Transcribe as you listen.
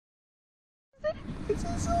It's a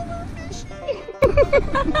silverfish.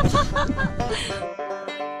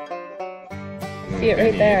 See it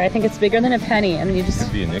right there. I think it's bigger than a penny. I mean, you just.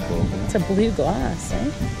 Could be a nickel. It's a blue glass,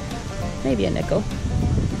 right? Maybe a nickel.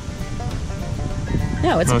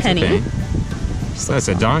 No, it's a penny. That's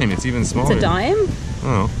a dime. It's even smaller. It's a dime?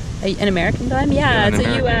 Oh. An American dime? Yeah, it's a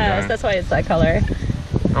US. Dime. That's why it's that color.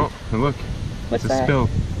 Oh, and look. What's it's a that? Spill.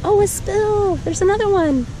 Oh, a spill. There's another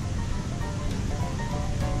one.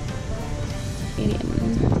 Medium.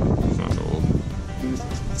 It's not old.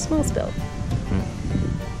 Small spill. Yeah.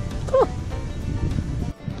 Cool.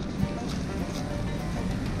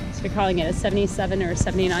 So you're calling it a 77 or a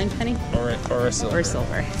 79 penny? Or a silver. Or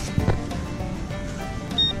silver.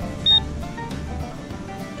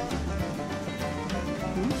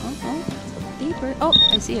 Deeper. Oh,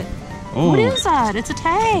 I see it. Oh. What is that? It's a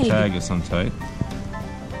tag. A tag of some type.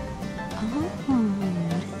 Oh,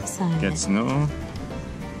 what is that? Gatineau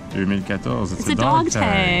 2014. It's a dog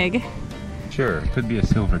tag. Sure, it could be a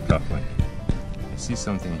silver cufflink. I see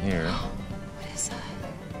something here. What is that?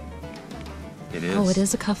 It is. Oh, it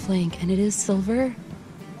is a cufflink, and it is silver.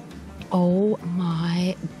 Oh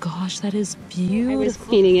my gosh, that is beautiful. I was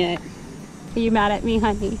cleaning it. Are you mad at me,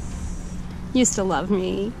 honey? You used to love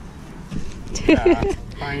me. Yeah,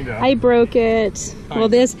 kinda. I broke it.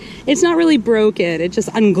 Well, it's not really broken, it just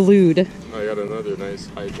unglued. I got another nice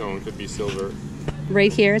high tone, could be silver.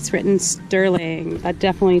 Right here, it's written sterling. That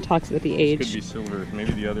definitely talks about the age. Could be silver.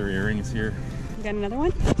 Maybe the other earrings here. You got another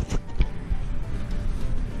one?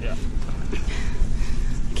 Yeah.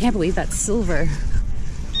 I can't believe that's silver.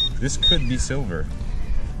 This could be silver.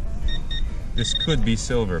 This could be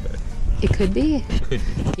silver, but... It could be? It could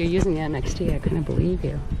be. You're using it next to you, I couldn't believe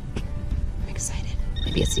you. I'm excited.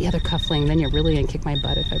 Maybe it's the other cuffling, then you're really gonna kick my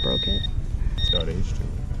butt if I broke it. It's got age to it.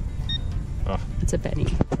 Oh. It's a penny.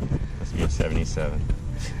 Must be a 77.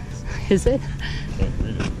 Is it? Can't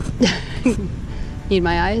read it. Need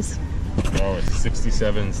my eyes? Oh, it's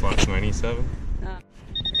 67/97.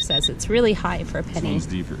 It says it's really high for a This penny. one's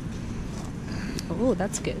deeper. Oh,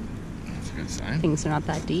 that's good. That's a good sign. Things are not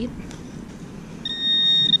that deep.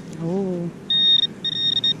 Oh.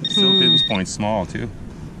 Still Pitten's Point's small too.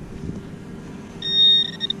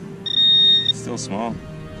 Still small.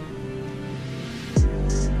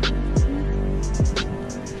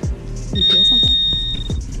 You feel something?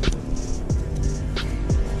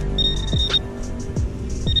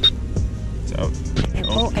 It's out.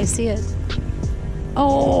 Oh, I see it.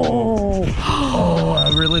 Oh. Oh,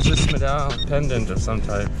 a religious medallion pendant of some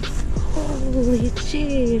type. Holy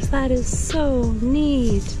jeez, that is so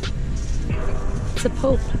neat. It's a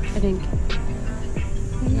pope, I think.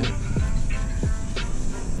 Yeah.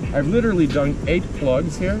 I've literally done 8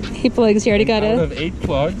 plugs here. 8 plugs, you already got Out it. of 8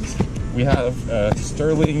 plugs, we have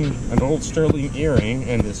an old sterling earring,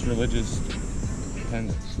 and this religious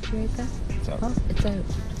pendant. Right there? It's out. Oh, it's out.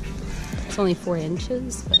 It's only 4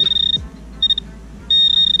 inches, but...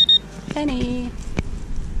 Penny.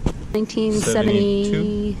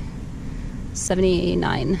 1970...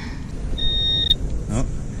 79. Oh.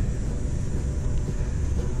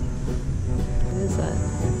 What is that?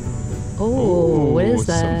 Oh, what is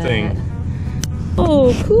that? Something.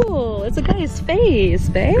 Oh, cool. It's a guy's face,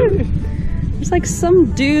 babe. Really? It's like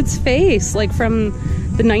some dude's face, like from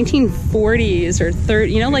the 1940s or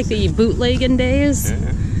 30s, you know, like the bootlegging days?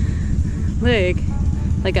 Yeah.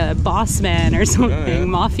 Like a boss man or something, Oh, yeah.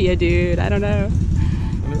 mafia dude, I don't know.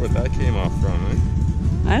 I wonder what that came off from, eh?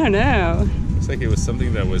 I don't know. Looks like it was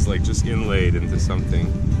something that was like just inlaid into something.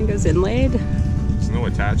 I think it was inlaid. There's no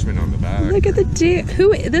attachment on the back. Look at the dude.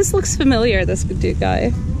 This looks familiar, this dude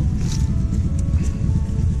guy.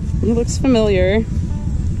 He looks familiar.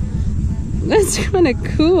 That's kind of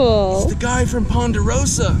cool. It's the guy from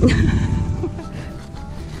Ponderosa.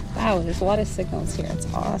 Wow, there's a lot of signals here. It's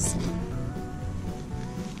awesome.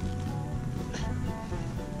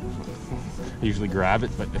 I usually grab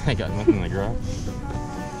it, but I got nothing to grab.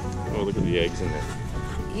 Oh, look at the eggs in there.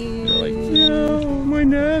 Ew. They're like, no, my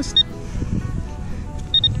nest.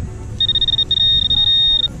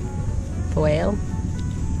 Foil?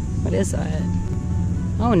 What is that?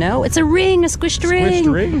 Oh no, it's a ring, a squished ring.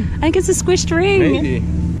 Squished ring? I think it's a squished ring. Maybe.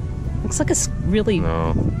 Looks like a really...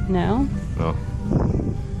 No. No? No.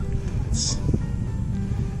 It's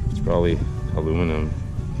probably aluminum.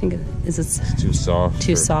 I think it's It's too soft.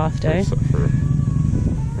 too soft, eh? For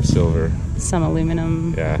silver. Some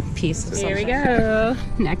aluminum piece of Here we go.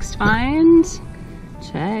 Next find.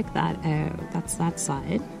 Check that out. That's that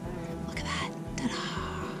side. Look at that. Ta-da.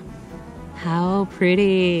 How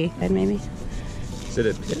pretty. And maybe. Is it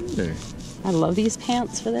a pin or? I love these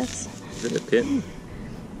pants for this. Is it a pin?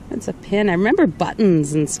 It's a pin. I remember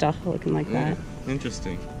buttons and stuff looking like that.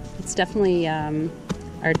 Interesting. It's definitely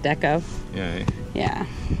Art Deco. Yeah. Yeah.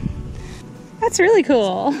 That's really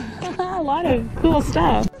cool. A lot of cool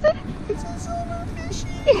stuff. It's a silver fishy.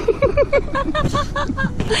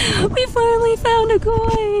 We finally found a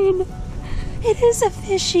coin. It is a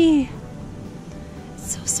fishy.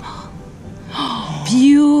 It's so small.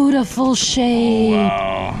 Beautiful shape.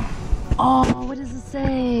 Wow. Oh, what does it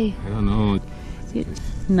say? I don't know.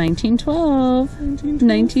 1912.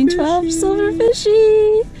 1912 silver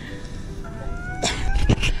fishy.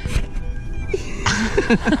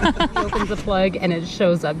 He opens the plug and it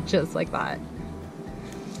shows up just like that.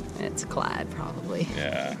 It's clad, probably.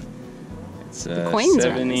 Yeah. It's the coins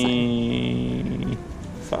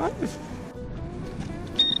 75.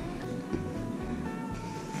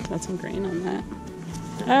 Got some grain on that.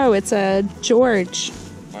 Oh, it's a George.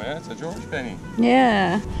 Oh yeah, it's a George penny.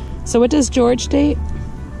 Yeah. So what does George date?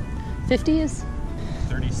 50s?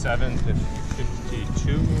 37 to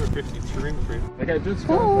 52 or 53. Like I just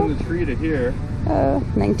found from the tree to here.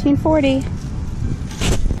 1940.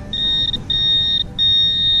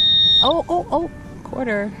 Oh,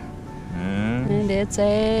 quarter. And it's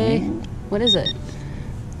a, what is it?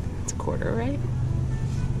 It's a quarter, right?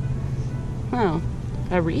 Oh,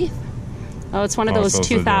 a wreath? Oh, it's one of those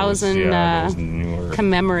 2000 those newer,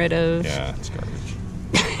 commemorative. Yeah, it's garbage.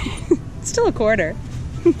 It's still a quarter.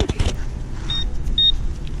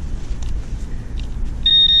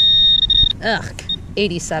 Ugh,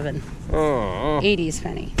 87. Oh. 80s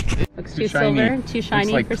penny. Looks too shiny. silver, too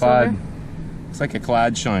shiny like for clad. silver. It's like a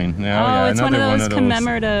clad shine. Oh, Yeah, it's one of those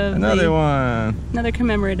commemorative. Another one. Another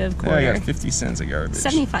commemorative quarter. Yeah, I got 50 cents of garbage.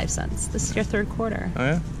 75 cents. This is your third quarter. Oh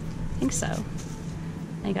yeah? I think so.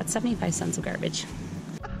 I got 75 cents of garbage.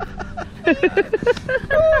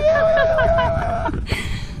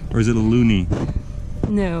 Or is it a loony?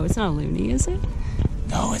 No, it's not a loony, is it?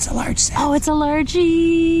 No, it's a large set. Oh, it's a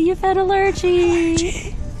largie. You found a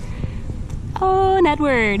largie. Oh, an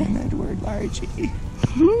Edward. An Edward largie.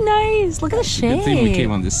 Nice. Look at the shape. Good thing we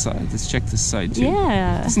came on this side. Let's check this side too.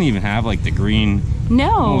 Yeah. It doesn't even have like the green.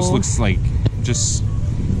 No. Almost looks like just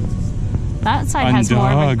that side undug, has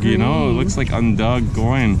more of a green. You know? It looks like undug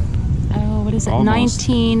going. Oh, what is it? Almost.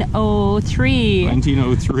 1903.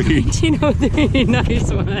 1903. 1903.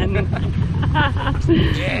 Nice one.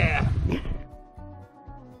 Yeah.